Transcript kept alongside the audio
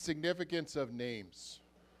Significance of names.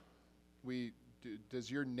 Does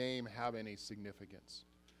your name have any significance?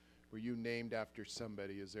 Were you named after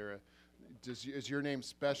somebody? Is your name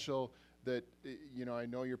special that, I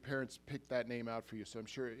know your parents picked that name out for you, so I'm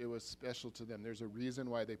sure it was special to them. There's a reason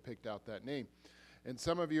why they picked out that name. And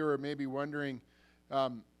some of you are maybe wondering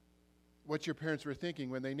what your parents were thinking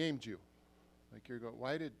when they named you. Like you're going,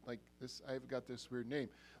 why did, like this, I've got this weird name.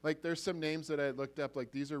 Like there's some names that I looked up,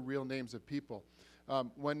 like these are real names of people.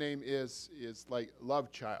 One name is like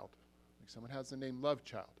Love Child. Like someone has the name Love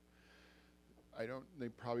Child. They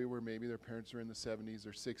probably were, maybe their parents were in the 70s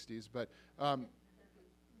or 60s, but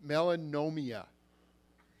Melanomia.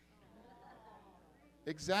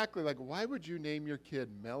 Exactly, like why would you name your kid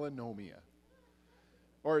Melanomia?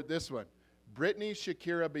 Or this one, Britney,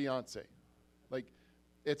 Shakira, Beyonce. Like,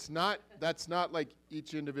 that's not like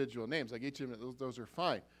each individual names. Like each of them, those are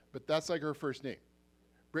fine. But that's like her first name.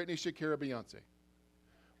 Britney, Shakira, Beyonce.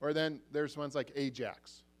 Or then there's ones like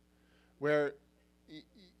Ajax, where,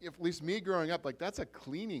 if at least me growing up, like that's a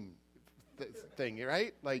cleaning thing,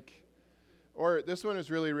 right? Like, or this one is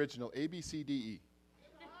really original, ABCDE.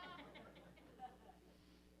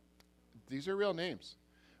 These are real names.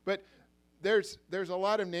 But there's a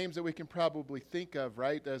lot of names that we can probably think of,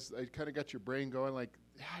 right? As I kind of got your brain going, like,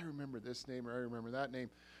 yeah, I remember this name or I remember that name,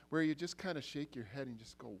 where you just kind of shake your head and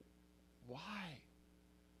just go, why?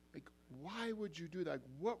 Like, why would you do that? Like,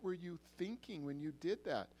 what were you thinking when you did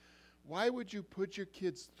that? Why would you put your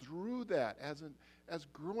kids through that as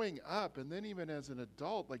growing up and then even as an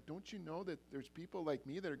adult? Like, don't you know that there's people like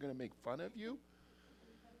me that are going to make fun of you?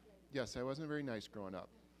 Yes, I wasn't very nice growing up.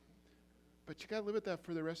 But you got to live with that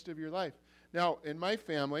for the rest of your life. Now, in my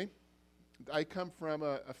family, I come from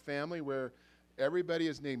a family where everybody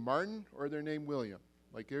is named Martin or they're named William.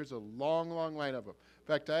 Like there's a long, long line of them. In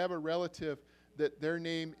fact, I have a relative that their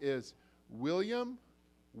name is William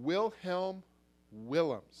Wilhelm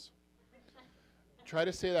Willems. Try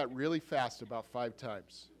to say that really fast about 5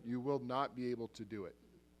 times. You will not be able to do it.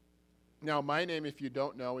 Now, my name, if you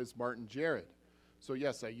don't know, is Martin Jared. So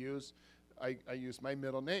yes, I use my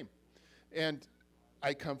middle name. And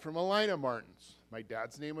I come from a line of Martins. My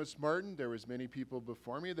dad's name was Martin. There was many people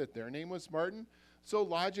before me that their name was Martin. So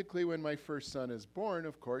logically, when my first son is born,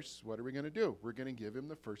 of course, what are we going to do? We're going to give him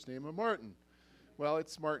the first name of Martin. Well,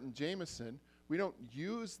 it's Martin Jameson. We don't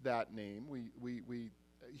use that name.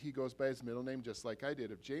 He goes by his middle name just like I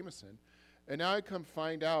did of Jameson. And now I come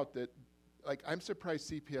find out that, like, I'm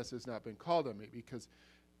surprised CPS has not been called on me because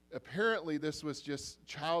apparently this was just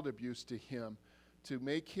child abuse to him to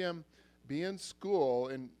make him be in school.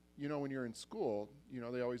 And, when you're in school,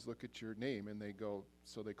 they always look at your name and they go,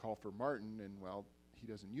 so they call for Martin. And, well, he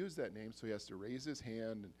doesn't use that name, so he has to raise his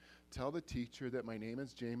hand and tell the teacher that my name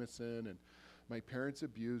is Jameson and my parents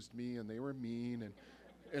abused me and they were mean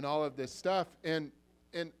and all of this stuff. And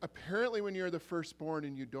apparently when you're the firstborn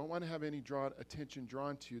and you don't want to have any attention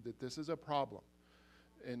drawn to you, that this is a problem.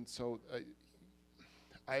 And so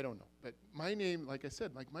I don't know. But my name, like I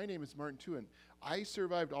said, my name is Martin too. And I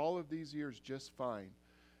survived all of these years just fine.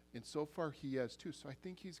 And so far he has too. So I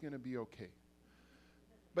think he's going to be okay.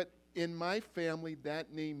 But in my family,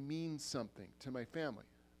 that name means something to my family.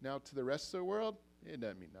 Now to the rest of the world, it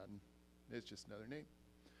doesn't mean nothing. It's just another name.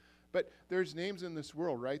 But there's names in this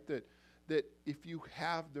world, right, that if you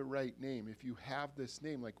have the right name, if you have this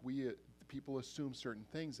name, like people assume certain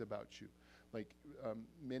things about you. Like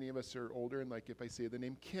many of us are older, and like if I say the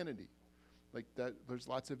name Kennedy, like that, there's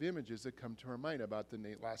lots of images that come to our mind about the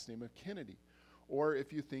last name of Kennedy. Or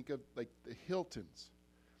if you think of like the Hiltons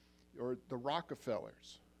or the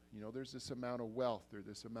Rockefellers, there's this amount of wealth or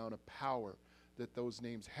this amount of power that those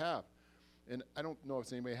names have. And I don't know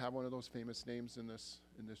if anybody have one of those famous names in this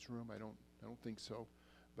room. I don't think so.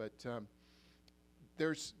 But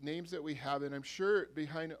there's names that we have, and I'm sure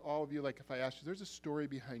behind all of you, like if I asked you, there's a story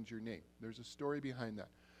behind your name. There's a story behind that.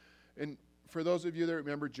 And for those of you that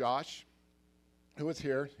remember Josh, who was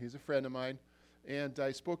here, he's a friend of mine, and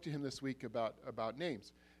I spoke to him this week about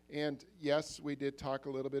names. And yes, we did talk a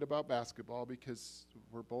little bit about basketball because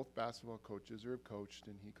we're both basketball coaches or have coached,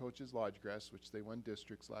 and he coaches Lodgegrass, which they won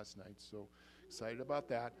districts last night, so excited about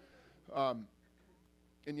that.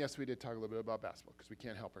 And yes, we did talk a little bit about basketball because we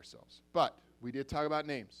can't help ourselves. But we did talk about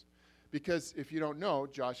names because if you don't know,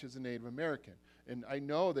 Josh is a Native American. And I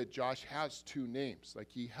know that Josh has 2 names. Like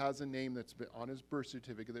he has a name that's been on his birth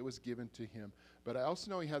certificate that was given to him. But I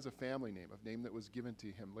also know he has a family name, a name that was given to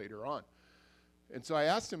him later on. And so I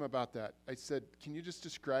asked him about that. I said, can you just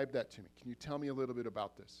describe that to me? Can you tell me a little bit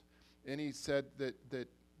about this? And he said that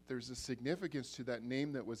there's a significance to that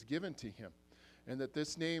name that was given to him. And that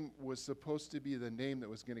this name was supposed to be the name that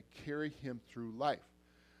was going to carry him through life.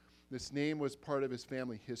 This name was part of his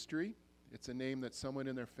family history. It's a name that someone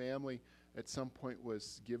in their family at some point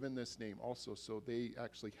was given this name also. So they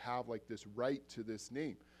actually have like this right to this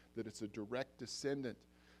name, that it's a direct descendant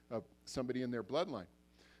of somebody in their bloodline.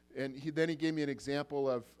 And then he gave me an example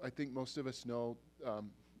of, I think most of us know,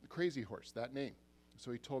 Crazy Horse, that name.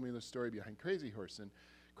 So he told me the story behind Crazy Horse. And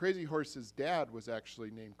Crazy Horse's dad was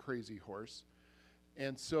actually named Crazy Horse.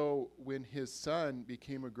 And so when his son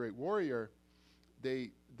became a great warrior,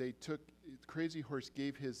 they took, Crazy Horse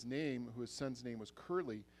gave his name, whose son's name was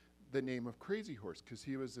Curly, the name of Crazy Horse, because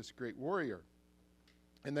he was this great warrior.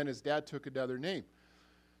 And then his dad took another name.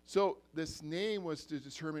 So this name was to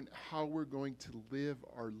determine how we're going to live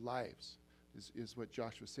our lives, is what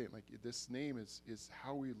Josh was saying. Like, this name is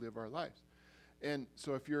how we live our lives. And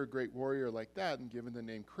so if you're a great warrior like that and given the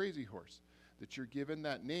name Crazy Horse, that you're given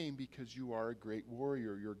that name because you are a great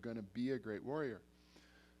warrior. You're going to be a great warrior.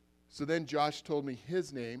 So then Josh told me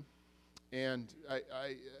his name, and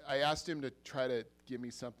I asked him to try to give me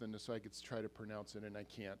something so I could try to pronounce it, and I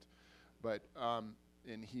can't. But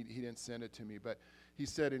and he didn't send it to me. But he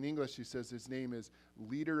said in English, he says his name is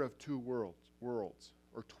Leader of Two Worlds,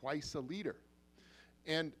 or Twice a Leader.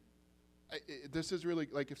 And this is really,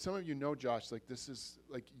 like, if some of you know Josh, like, this is,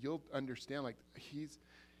 like, you'll understand, like, he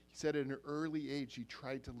said at an early age he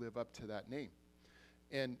tried to live up to that name.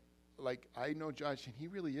 And, like, I know Josh, and he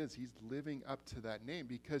really is. He's living up to that name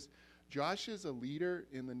because Josh is a leader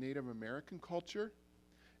in the Native American culture,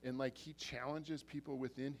 and, like, he challenges people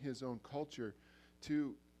within his own culture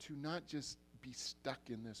to not just be stuck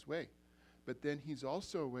in this way. But then he's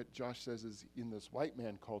also, what Josh says, is in this white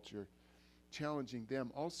man culture, challenging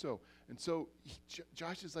them also. And so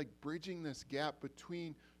Josh is like bridging this gap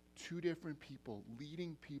between two different people,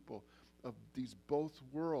 leading people of these both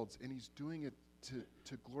worlds, and he's doing it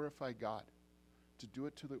to glorify God, to do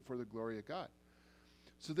it for the glory of God.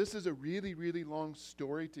 So this is a really, really long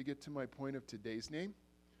story to get to my point of today's name,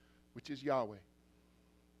 which is Yahweh.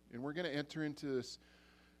 And we're going to enter into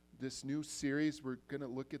this new series. We're going to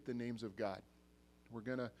look at the names of God. We're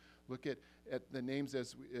going to look at the names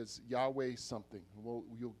as Yahweh something.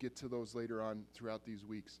 You'll get to those later on throughout these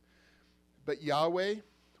weeks. But Yahweh,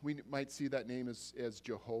 we might see that name as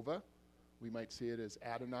Jehovah. We might see it as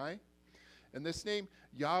Adonai. And this name,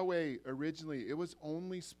 Yahweh, originally, it was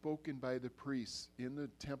only spoken by the priests in the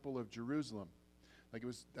temple of Jerusalem. That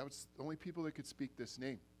was the only people that could speak this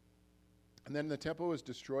name. And then the temple was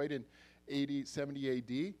destroyed in 70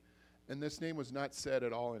 AD, and this name was not said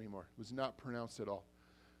at all anymore. It was not pronounced at all.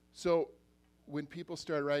 So when people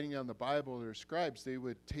started writing down the Bible, or scribes, they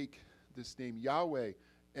would take this name Yahweh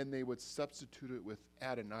and they would substitute it with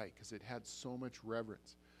Adonai because it had so much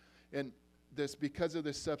reverence. And because of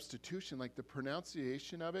this substitution, like the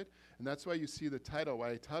pronunciation of it, and that's why you see the title,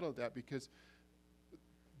 why I titled that, because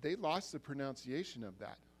they lost the pronunciation of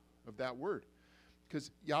that word.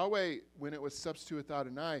 Because Yahweh, when it was substituted with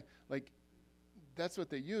Adonai, like that's what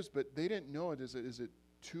they used, but they didn't know it. Is it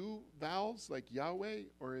two vowels like Yahweh,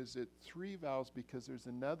 or is it three vowels because there's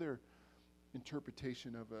another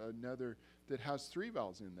interpretation of another that has three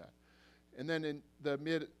vowels in that. And then in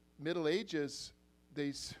the Middle Ages,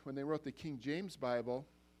 when they wrote the King James Bible,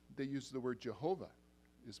 they used the word Jehovah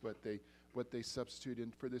is what they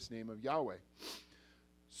substituted for this name of Yahweh.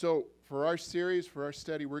 So for our series, for our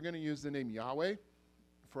study, we're going to use the name Yahweh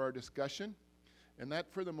for our discussion. And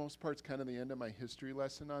that, for the most part, is kind of the end of my history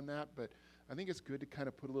lesson on that. But I think it's good to kind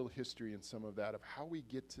of put a little history in some of that, of how we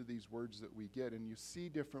get to these words that we get. And you see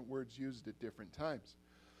different words used at different times.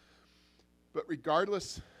 But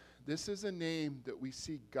regardless, this is a name that we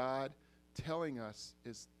see God telling us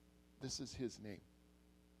this is his name.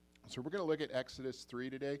 So we're going to look at Exodus 3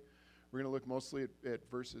 today. We're going to look mostly at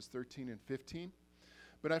verses 13 and 15.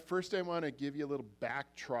 But at first I want to give you a little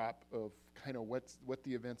backdrop of kind of what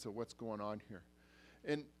the events of what's going on here.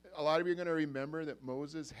 And a lot of you are going to remember that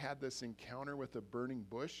Moses had this encounter with a burning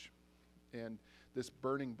bush. And this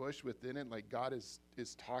burning bush within it, like God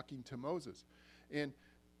is talking to Moses. And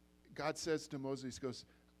God says to Moses, he goes,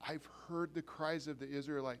 I've heard the cries of the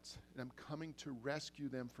Israelites, and I'm coming to rescue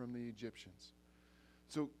them from the Egyptians.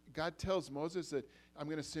 So God tells Moses that I'm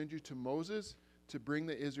going to send you to Moses to bring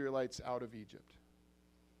the Israelites out of Egypt.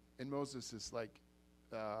 And Moses is like,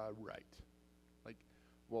 right. Like,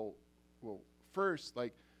 well, first,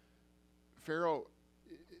 like, Pharaoh,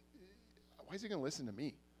 why is he going to listen to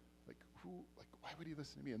me? Like, why would he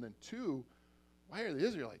listen to me? And then two, why are the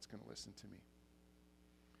Israelites going to listen to me?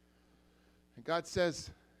 And God says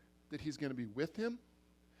that he's going to be with him,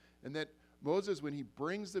 and that Moses, when he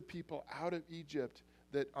brings the people out of Egypt,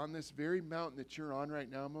 that on this very mountain that you're on right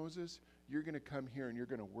now, Moses, you're going to come here and you're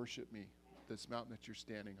going to worship me, this mountain that you're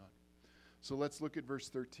standing on. So let's look at verse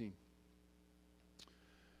 13.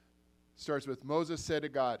 Starts with, Moses said to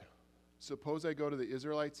God, suppose I go to the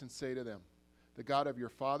Israelites and say to them, the God of your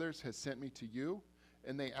fathers has sent me to you,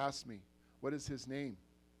 and they ask me, what is his name?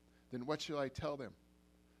 Then what shall I tell them?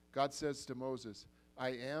 God says to Moses, I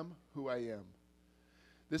am who I am.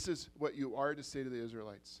 This is what you are to say to the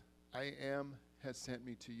Israelites. I am has sent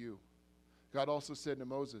me to you. God also said to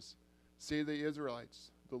Moses, say to the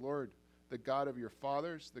Israelites, the Lord, the God of your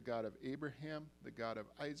fathers, the God of Abraham, the God of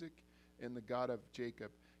Isaac, and the God of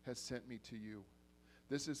Jacob has sent me to you.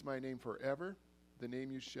 This is my name forever, the name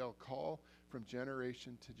you shall call from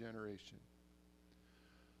generation to generation.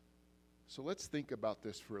 So let's think about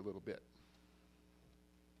this for a little bit.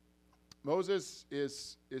 Moses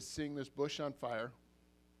is seeing this bush on fire,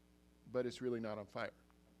 but it's really not on fire.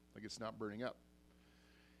 Like it's not burning up.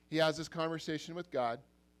 He has this conversation with God,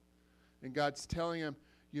 and God's telling him,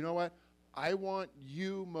 you know what? I want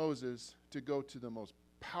you, Moses, to go to the most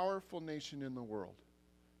powerful nation in the world.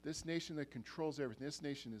 This nation that controls everything. This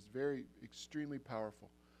nation is very, extremely powerful.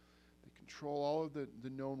 They control all of the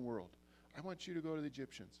known world. I want you to go to the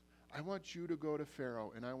Egyptians. I want you to go to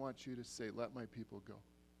Pharaoh, and I want you to say, let my people go.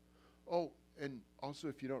 Oh, and also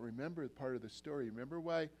if you don't remember part of the story, remember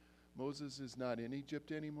why Moses is not in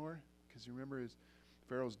Egypt anymore? Because you remember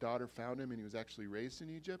Pharaoh's daughter found him and he was actually raised in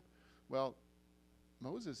Egypt? Well,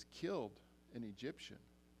 Moses killed an Egyptian.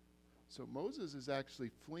 So Moses is actually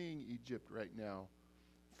fleeing Egypt right now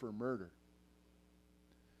for murder.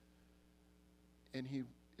 And he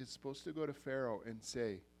is supposed to go to Pharaoh and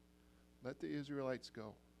say, let the Israelites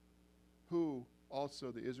go. Who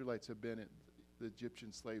also the Israelites have been the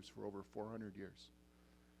Egyptian slaves for over 400 years.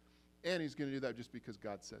 And he's going to do that just because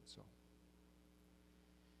God said so.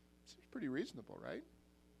 Seems pretty reasonable, right?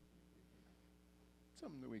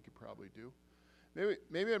 Something that we could probably do.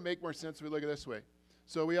 Maybe it'd make more sense if we look at it this way.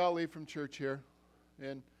 So we all leave from church here,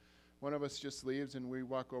 and one of us just leaves, and we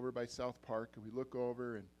walk over by South Park, and we look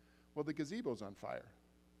over, and, well, the gazebo's on fire.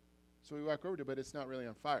 So we walk over to it, but it's not really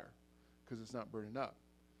on fire because it's not burning up.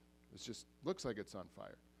 It just looks like it's on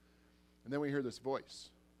fire. And then we hear this voice.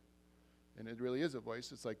 And it really is a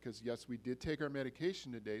voice. It's like, because yes, we did take our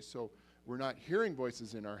medication today, so we're not hearing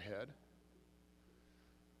voices in our head.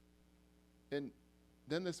 And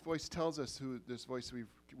then this voice tells us this voice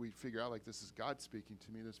we figure out, like, this is God speaking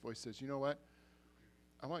to me. This voice says, you know what?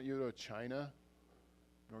 I want you to go to China,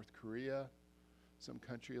 North Korea, some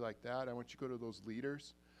country like that. I want you to go to those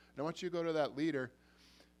leaders. And I want you to go to that leader,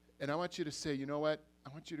 and I want you to say, you know what? I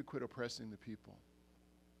want you to quit oppressing the people.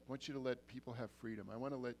 I want you to let people have freedom. I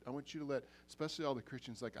want you to let, especially all the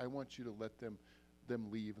Christians, like I want you to let them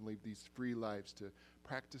leave and live these free lives to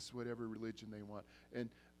practice whatever religion they want. And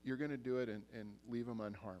you're going to do it and leave them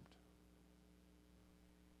unharmed.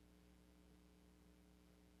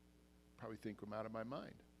 Probably think I'm out of my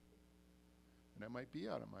mind. And I might be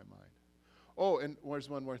out of my mind. Oh, and there's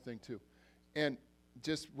one more thing too. And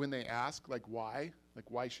just when they ask, like why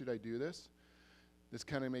should I do this? This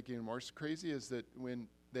kind of making it more crazy is that when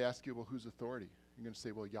they ask you, well, whose authority? You're going to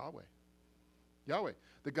say, well, Yahweh. Yahweh,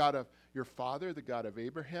 the God of your father, the God of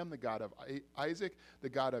Abraham, the God of Isaac, the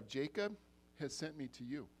God of Jacob has sent me to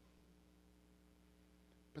you.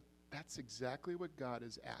 But that's exactly what God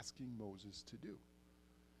is asking Moses to do.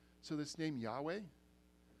 So this name Yahweh,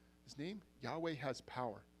 Yahweh has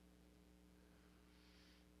power.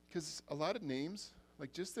 Because a lot of names,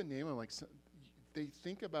 like just the name, they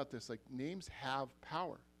think about this, like names have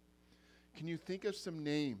power. Can you think of some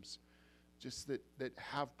names just that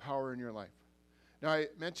have power in your life? Now, I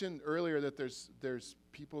mentioned earlier that there's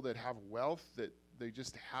people that have wealth that they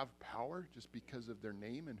just have power just because of their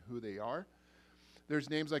name and who they are. There's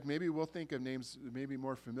names like, maybe we'll think of names maybe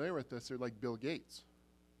more familiar with us, they're like Bill Gates,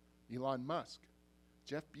 Elon Musk,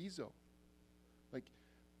 Jeff Bezos. Like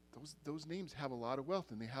those names have a lot of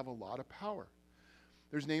wealth and they have a lot of power.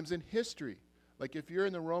 There's names in history. Like if you're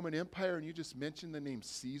in the Roman Empire and you just mention the name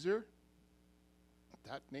Caesar,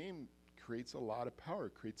 that name creates a lot of power,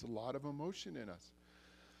 creates a lot of emotion in us.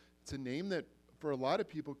 It's a name that for a lot of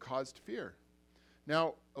people caused fear.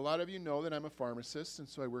 Now, a lot of you know that I'm a pharmacist, and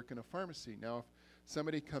so I work in a pharmacy. Now, if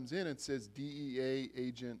somebody comes in and says DEA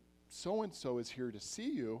agent so-and-so is here to see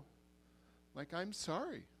you, like, I'm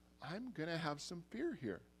sorry, I'm going to have some fear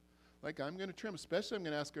here. Like, I'm going to trim, especially I'm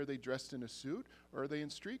going to ask, are they dressed in a suit or are they in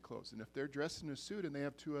street clothes? And if they're dressed in a suit and they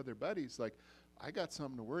have two other buddies, like, I got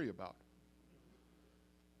something to worry about.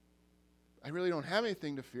 I really don't have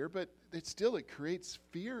anything to fear, but it creates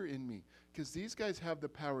fear in me because these guys have the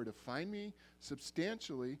power to fine me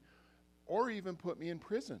substantially or even put me in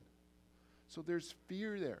prison. So there's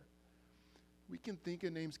fear there. We can think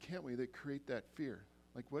of names, can't we, that create that fear.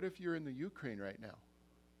 Like, what if you're in the Ukraine right now?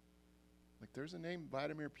 Like, there's a name,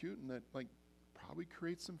 Vladimir Putin, that, like, probably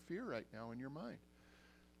creates some fear right now in your mind.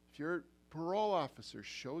 If your parole officer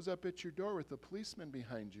shows up at your door with a policeman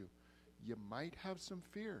behind you, you might have some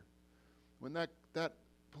fear. When that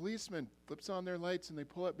policeman flips on their lights and they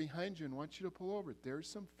pull up behind you and want you to pull over, there's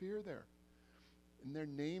some fear there. And their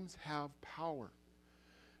names have power.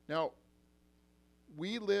 Now,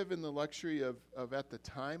 we live in the luxury of at the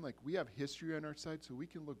time, like, we have history on our side, so we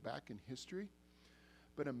can look back in history.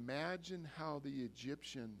 But imagine how the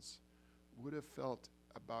Egyptians would have felt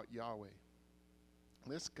about Yahweh.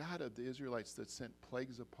 This God of the Israelites that sent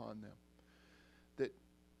plagues upon them. That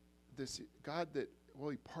this God that, well,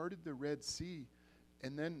 he parted the Red Sea,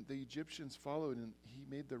 and then the Egyptians followed, and he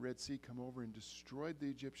made the Red Sea come over and destroyed the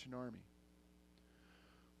Egyptian army.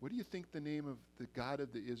 What do you think the name of the God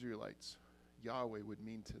of the Israelites, Yahweh, would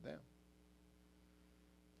mean to them?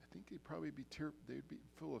 I think they'd probably be they'd be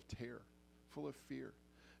full of terror, full of fear.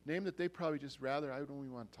 Name that they probably just rather, I don't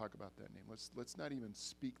even want to talk about that name. Let's not even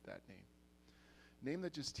speak that name. Name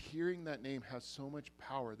that just hearing that name has so much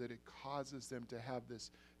power that it causes them to have this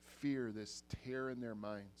fear, this terror in their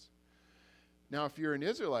minds. Now, if you're an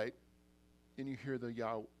Israelite and you hear the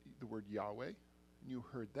word Yahweh, and you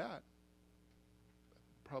heard that,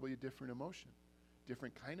 probably a different emotion,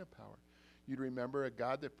 different kind of power. You'd remember a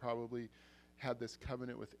God that probably had this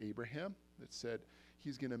covenant with Abraham that said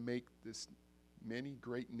he's going to make this many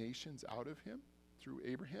great nations out of him through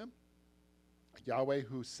Abraham. Yahweh,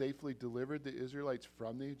 who safely delivered the Israelites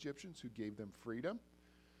from the Egyptians, who gave them freedom.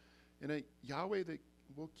 And a Yahweh that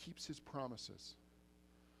keeps his promises.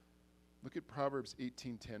 Look at Proverbs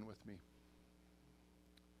 18:10 with me. It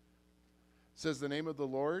says, the name of the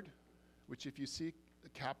Lord, which if you see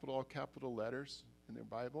all capital letters in the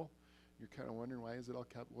Bible, you're kind of wondering, why is it all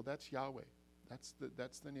capital? Well, that's Yahweh.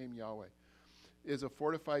 That's the name Yahweh. Is a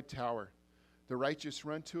fortified tower. The righteous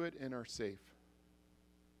run to it and are safe.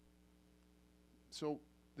 So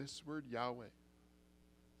this word Yahweh,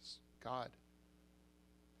 God,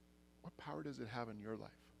 what power does it have in your life?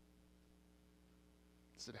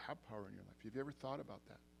 Does it have power in your life? Have you ever thought about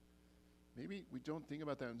that? Maybe we don't think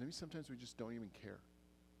about that. Maybe sometimes we just don't even care.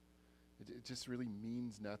 It just really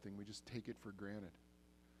means nothing. We just take it for granted.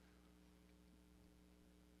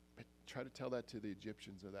 But try to tell that to the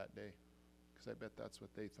Egyptians of that day, because I bet that's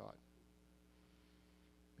what they thought.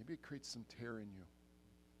 Maybe it creates some terror in you.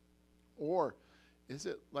 Or is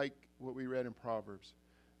it like what we read in Proverbs?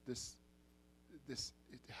 This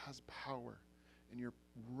it has power, and you're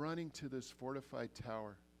running to this fortified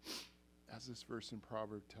tower, as this verse in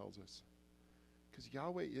Proverbs tells us. Because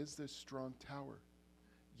Yahweh is this strong tower.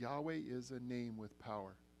 Yahweh is a name with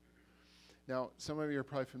power. Now, some of you are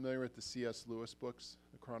probably familiar with the C.S. Lewis books,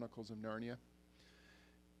 The Chronicles of Narnia.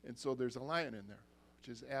 And so there's a lion in there, which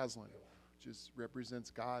is Aslan, which represents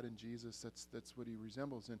God and Jesus. That's what he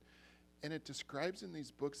resembles. And it describes in these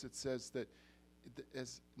books, it says that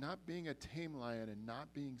as not being a tame lion and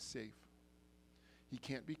not being safe. He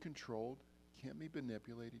can't be controlled, can't be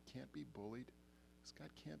manipulated, can't be bullied. This God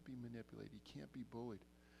can't be manipulated, he can't be bullied.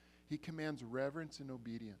 He commands reverence and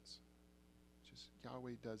obedience. Just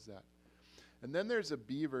Yahweh does that. And then there's a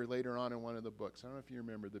beaver later on in one of the books. I don't know if you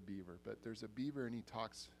remember the beaver, but there's a beaver and he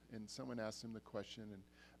talks, and someone asks him the question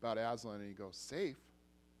about Aslan, and he goes, safe?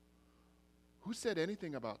 Who said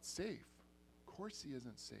anything about safe? Of course he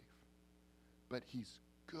isn't safe. But he's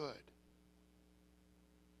good.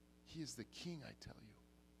 He is the king, I tell you.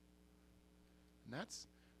 And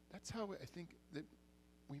that's how I think that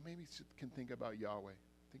we maybe can think about Yahweh.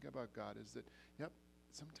 Think about God is that, yep,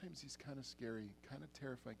 sometimes he's kind of scary, kind of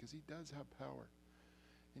terrifying, because he does have power.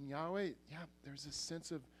 And Yahweh, yeah, there's a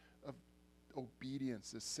sense of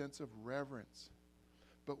obedience, a sense of reverence.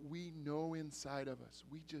 But we know inside of us,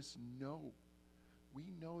 we just know. We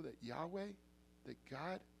know that Yahweh, that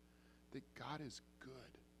God is good.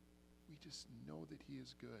 We just know that he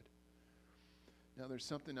is good. Now there's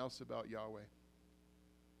something else about Yahweh.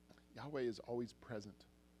 Yahweh is always present.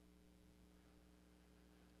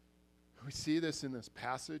 We see this in this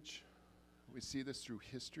passage. We see this through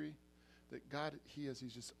history. That God, he's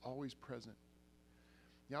just always present.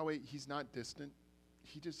 Yahweh, he's not distant.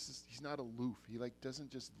 He's not aloof. He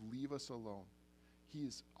doesn't just leave us alone. He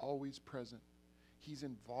is always present. He's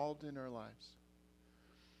involved in our lives.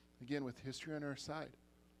 Again, with history on our side,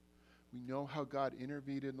 we know how God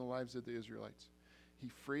intervened in the lives of the Israelites. He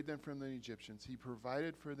freed them from the Egyptians. He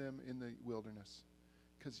provided for them in the wilderness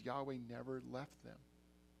because Yahweh never left them.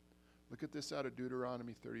 Look at this out of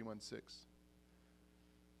Deuteronomy 31:6.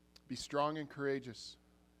 Be strong and courageous.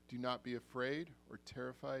 Do not be afraid or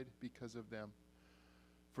terrified because of them.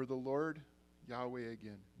 For the Lord Yahweh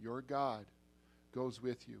again, your God goes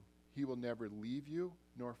with you. He will never leave you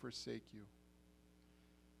nor forsake you.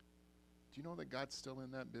 Do you know that God's still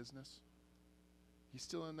in that business? He's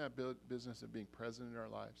still in that business of being present in our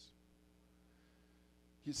lives.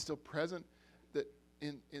 He's still present that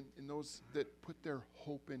in those that put their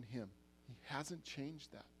hope in him. He hasn't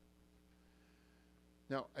changed that.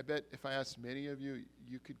 Now, I bet if I asked many of you,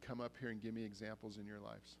 you could come up here and give me examples in your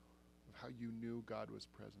lives of how you knew God was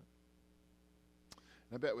present.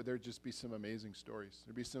 And I bet there'd just be some amazing stories.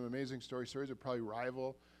 There'd be some amazing stories that probably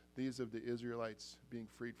rival these of the Israelites being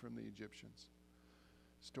freed from the Egyptians.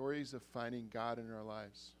 Stories of finding God in our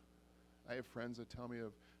lives. I have friends that tell me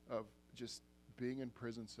of just being in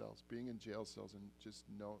prison cells, being in jail cells, and just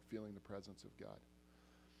feeling the presence of God.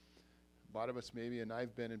 A lot of us maybe, and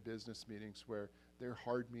I've been in business meetings where they're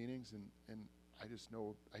hard meetings, and I just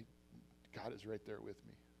know God is right there with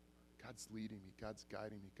me. God's leading me. God's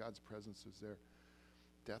guiding me. God's presence is there.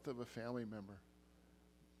 Death of a family member.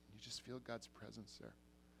 You just feel God's presence there.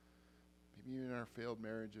 Maybe even in our failed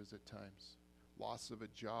marriages at times. Loss of a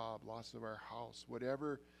job, loss of our house,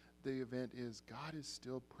 whatever the event is, God is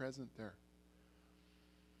still present there.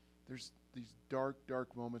 There's these dark,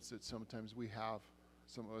 dark moments that sometimes we have.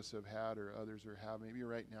 Some of us have had, or others are having. Maybe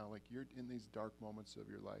right now, like you're in these dark moments of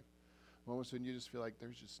your life. Moments when you just feel like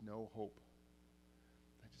there's just no hope.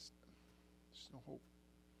 There's no hope.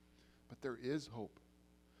 But there is hope.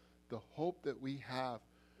 The hope that we have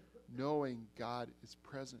knowing God is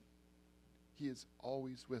present. He is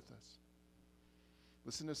always with us.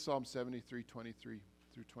 Listen to Psalm 73, 23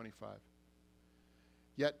 through 25.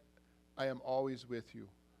 Yet I am always with you.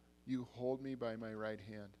 You hold me by my right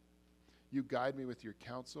hand. You guide me with your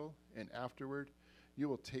counsel, and afterward you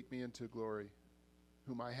will take me into glory.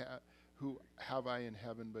 Who have I in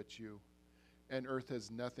heaven but you? And earth has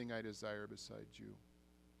nothing I desire besides you.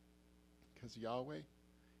 Because Yahweh,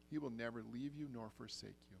 he will never leave you nor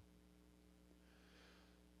forsake you.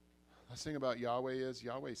 Last thing about Yahweh is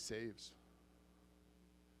Yahweh saves.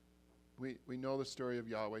 We know the story of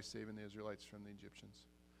Yahweh saving the Israelites from the Egyptians.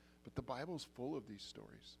 But the Bible's full of these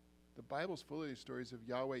stories. The Bible's full of these stories of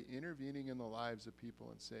Yahweh intervening in the lives of people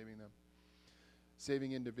and saving them.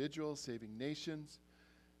 Saving individuals, saving nations.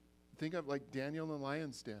 Think of like Daniel in the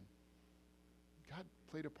lion's den. God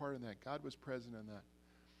played a part in that. God was present in that.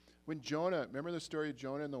 When Jonah, remember the story of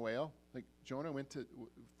Jonah and the whale? Like Jonah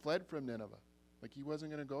fled from Nineveh. Like he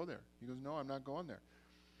wasn't going to go there. He goes, no, I'm not going there.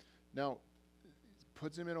 Now,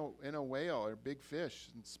 puts him in a whale or a big fish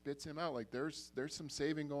and spits him out. Like there's some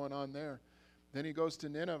saving going on there. Then he goes to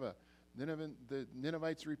Nineveh. The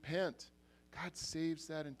Ninevites repent. God saves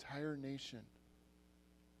that entire nation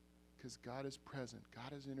because God is present.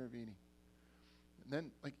 God is intervening. And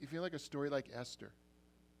then, like, if you like a story like Esther,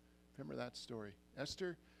 remember that story.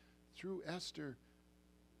 Through Esther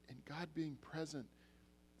and God being present,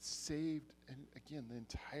 saved, and again, the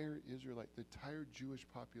entire the entire Jewish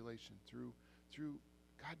population through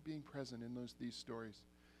God being present in these stories.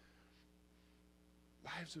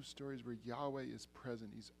 Lives of stories where Yahweh is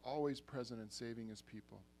present. He's always present in saving his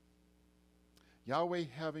people. Yahweh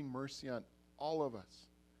having mercy on all of us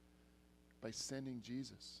by sending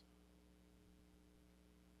Jesus.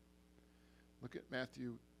 Look at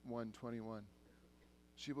Matthew 1:21.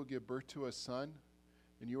 She will give birth to a son,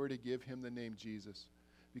 and you are to give him the name Jesus,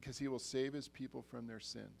 because he will save his people from their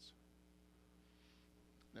sins.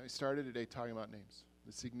 Now, I started today talking about names,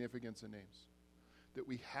 the significance of names, that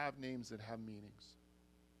we have names that have meanings.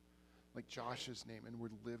 Like Josh's name, and we're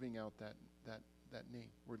living out that name.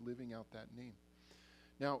 We're living out that name.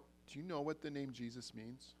 Now, do you know what the name Jesus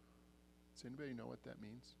means? Does anybody know what that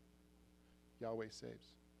means? Yahweh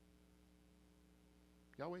saves.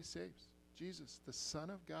 Yahweh saves. Jesus, the Son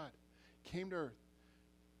of God, came to earth,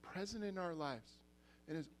 present in our lives,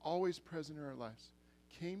 and is always present in our lives,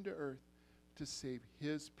 came to earth to save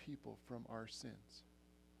his people from our sins.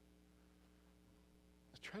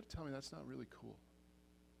 Try to tell me that's not really cool.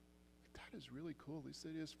 That is really cool, at least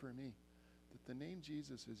it is for me, that the name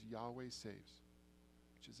Jesus is Yahweh saves,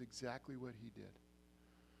 which is exactly what he did.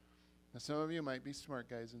 Now, some of you might be smart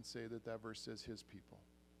guys and say that verse says his people,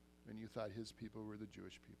 and you thought his people were the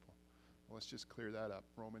Jewish people. Well, let's just clear that up.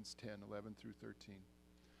 Romans 10, 11 through 13.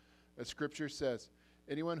 As Scripture says,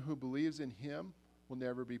 anyone who believes in him will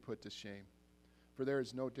never be put to shame, for there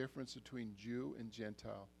is no difference between Jew and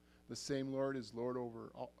Gentile. The same Lord is Lord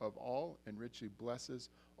over of all and richly blesses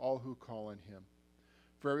all who call on him.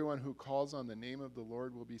 For everyone who calls on the name of the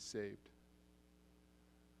Lord will be saved.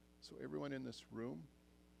 So everyone in this room,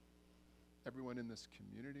 everyone in this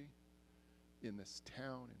community, in this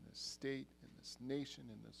town, in this state, in this nation,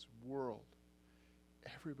 in this world,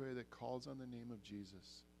 everybody that calls on the name of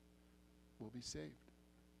Jesus will be saved.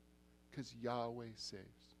 Because Yahweh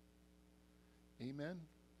saves. Amen?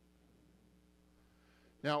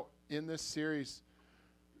 Now, in this series,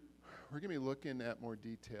 we're going to be looking at more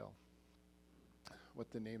detail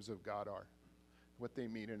what the names of God are, what they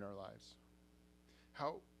mean in our lives.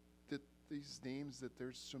 How that these names, that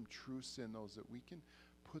there's some truths in those, that we can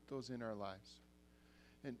put those in our lives.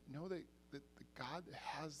 And know that the God that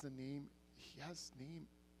has the name, he has name,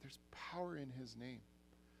 there's power in his name.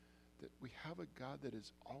 That we have a God that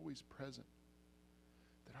is always present.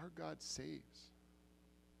 That our God saves.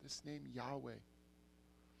 This name, Yahweh.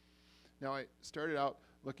 Now, I started out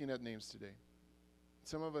looking at names today.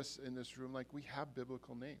 Some of us in this room, we have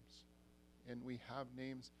biblical names. And we have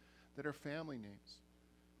names that are family names.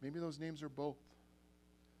 Maybe those names are both.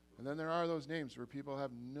 And then there are those names where people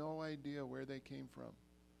have no idea where they came from.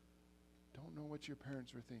 Don't know what your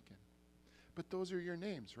parents were thinking. But those are your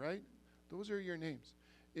names, right? Those are your names.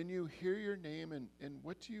 And you hear your name, and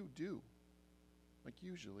what do you do?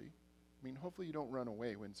 Usually. Hopefully you don't run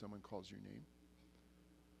away when someone calls your name.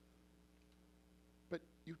 But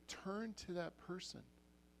you turn to that person.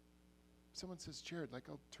 Someone says, Jared,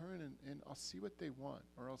 I'll turn and I'll see what they want,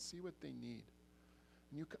 or I'll see what they need.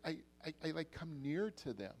 And I come near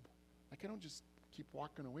to them. I don't just keep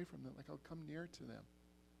walking away from them. I'll come near to them.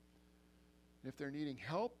 And if they're needing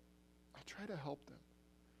help, I'll try to help them.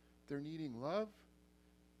 If they're needing love,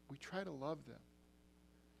 we try to love them.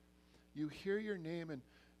 You hear your name, and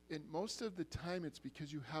most of the time it's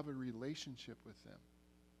because you have a relationship with them.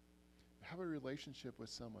 You have a relationship with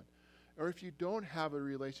someone. Or if you don't have a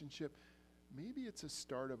relationship, maybe it's a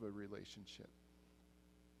start of a relationship.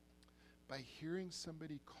 By hearing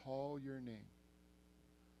somebody call your name.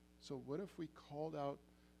 So what if we called out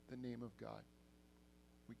the name of God?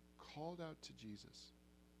 We called out to Jesus.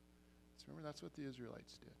 So remember, that's what the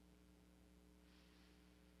Israelites did.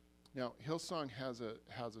 Now, Hillsong has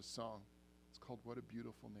a song. It's called What a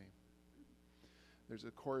Beautiful Name. There's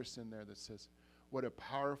a chorus in there that says, what a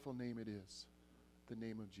powerful name it is, the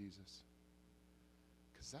name of Jesus.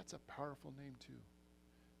 Because that's a powerful name too.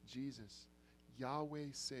 Jesus. Yahweh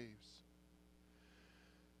saves.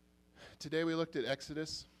 Today we looked at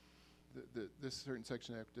Exodus, this certain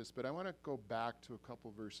section of Exodus, but I want to go back to a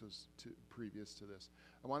couple verses previous to this.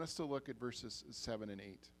 I want us to look at verses 7 and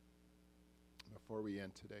 8 before we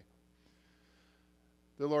end today.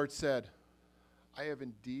 The Lord said, I have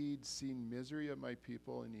indeed seen misery of my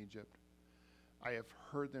people in Egypt. I have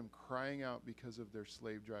heard them crying out because of their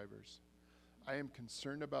slave drivers. I am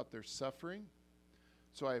concerned about their suffering,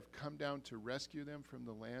 so I have come down to rescue them from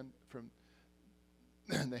the land, from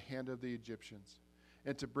the hand of the Egyptians,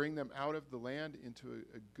 and to bring them out of the land into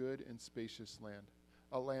a good and spacious land,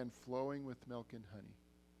 a land flowing with milk and honey.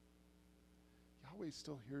 Yahweh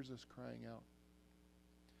still hears us crying out.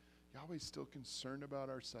 Yahweh's still concerned about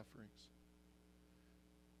our sufferings.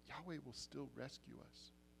 Yahweh will still rescue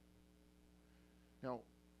us. Now,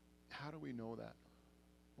 how do we know that?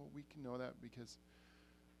 Well, we can know that because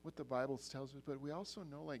what the Bible tells us, but we also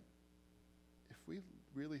know, if we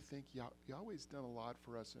really think Yahweh's done a lot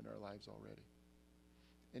for us in our lives already.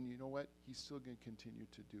 And you know what? He's still going to continue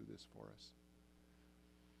to do this for us.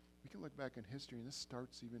 We can look back in history, and this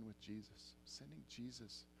starts even with Jesus. Sending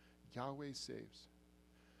Jesus. Yahweh saves.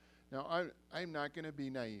 Now, I'm not going to be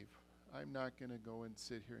naive. I'm not going to go and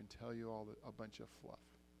sit here and tell you a bunch of fluff.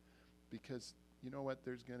 Because you know what?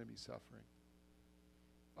 There's going to be suffering.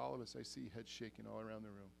 All of us, I see heads shaking all around the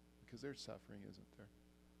room because there's suffering, isn't there?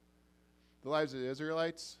 The lives of the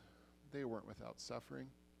Israelites, they weren't without suffering.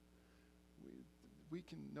 We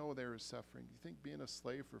can know there was suffering. Do you think being a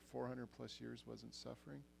slave for 400 plus years wasn't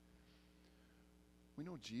suffering? We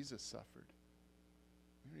know Jesus suffered.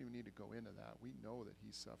 We don't even need to go into that. We know that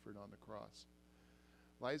he suffered on the cross.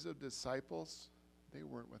 Lives of disciples, they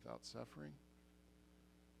weren't without suffering.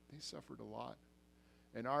 They suffered a lot.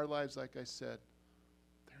 And our lives, like I said,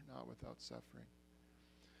 they're not without suffering.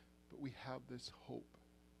 But we have this hope.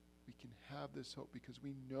 We can have this hope because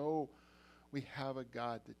we know we have a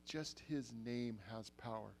God that just his name has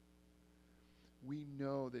power. We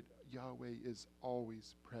know that Yahweh is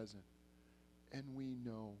always present. And we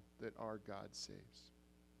know that our God saves.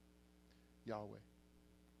 Yahweh.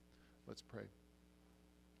 Let's pray.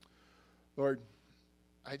 Lord,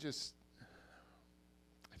 I think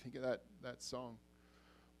of that song.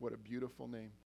 What a beautiful name.